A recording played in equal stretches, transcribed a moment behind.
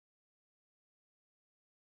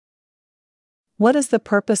What is the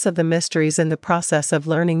purpose of the mysteries in the process of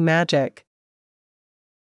learning magic?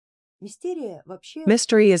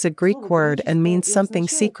 Mystery is a Greek word and means something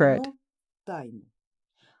secret,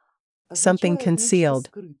 something concealed,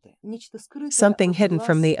 something hidden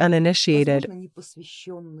from the uninitiated,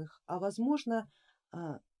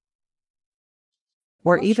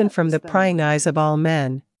 or even from the prying eyes of all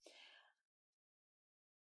men.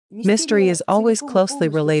 Mystery is always closely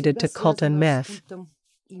related to cult and myth.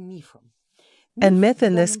 And myth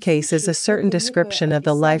in this case is a certain description of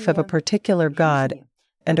the life of a particular god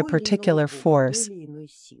and a particular force.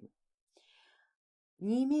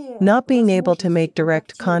 Not being able to make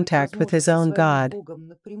direct contact with his own God,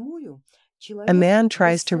 a man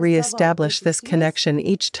tries to re-establish this connection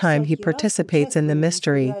each time he participates in the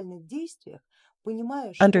mystery,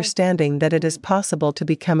 understanding that it is possible to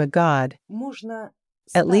become a god,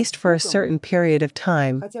 at least for a certain period of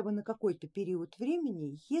time,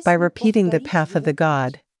 by repeating the path of the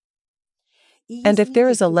god. And if there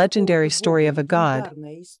is a legendary story of a god,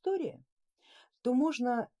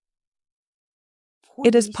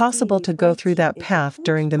 it is possible to go through that path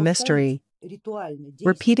during the mystery,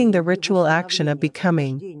 repeating the ritual action of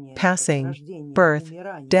becoming, passing, birth,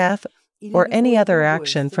 death, or any other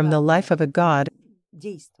action from the life of a god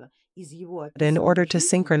in order to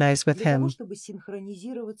synchronize with him.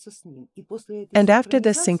 And after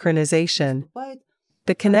this synchronization,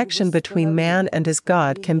 the connection between man and his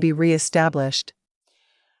God can be re-established.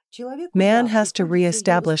 Man has to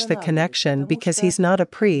re-establish the connection because he's not a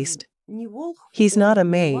priest, he's not a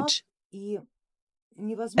mage,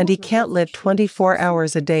 and he can't live 24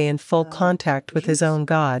 hours a day in full contact with his own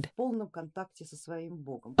God.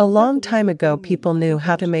 A long time ago people knew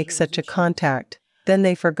how to make such a contact, then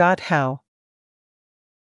they forgot how.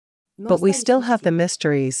 But we still have the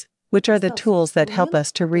mysteries, which are the tools that help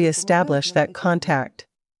us to re-establish that contact.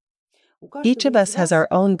 Each of us has our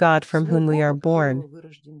own God from whom we are born.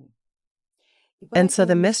 And so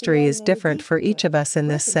the mystery is different for each of us in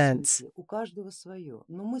this sense.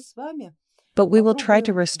 But we will try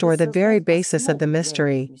to restore the very basis of the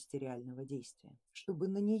mystery.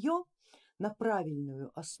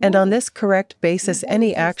 And on this correct basis,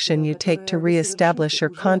 any action you take to re-establish your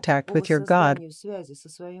contact with your God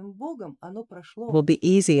will be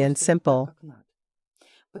easy and simple.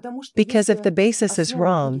 Because if the basis is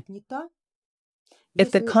wrong, if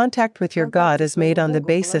the contact with your God is made on the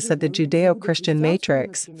basis of the Judeo-Christian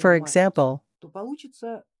matrix, for example,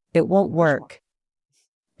 it won't work.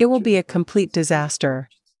 It will be a complete disaster.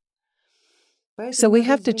 So we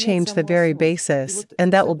have to change the very basis,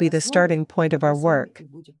 and that will be the starting point of our work.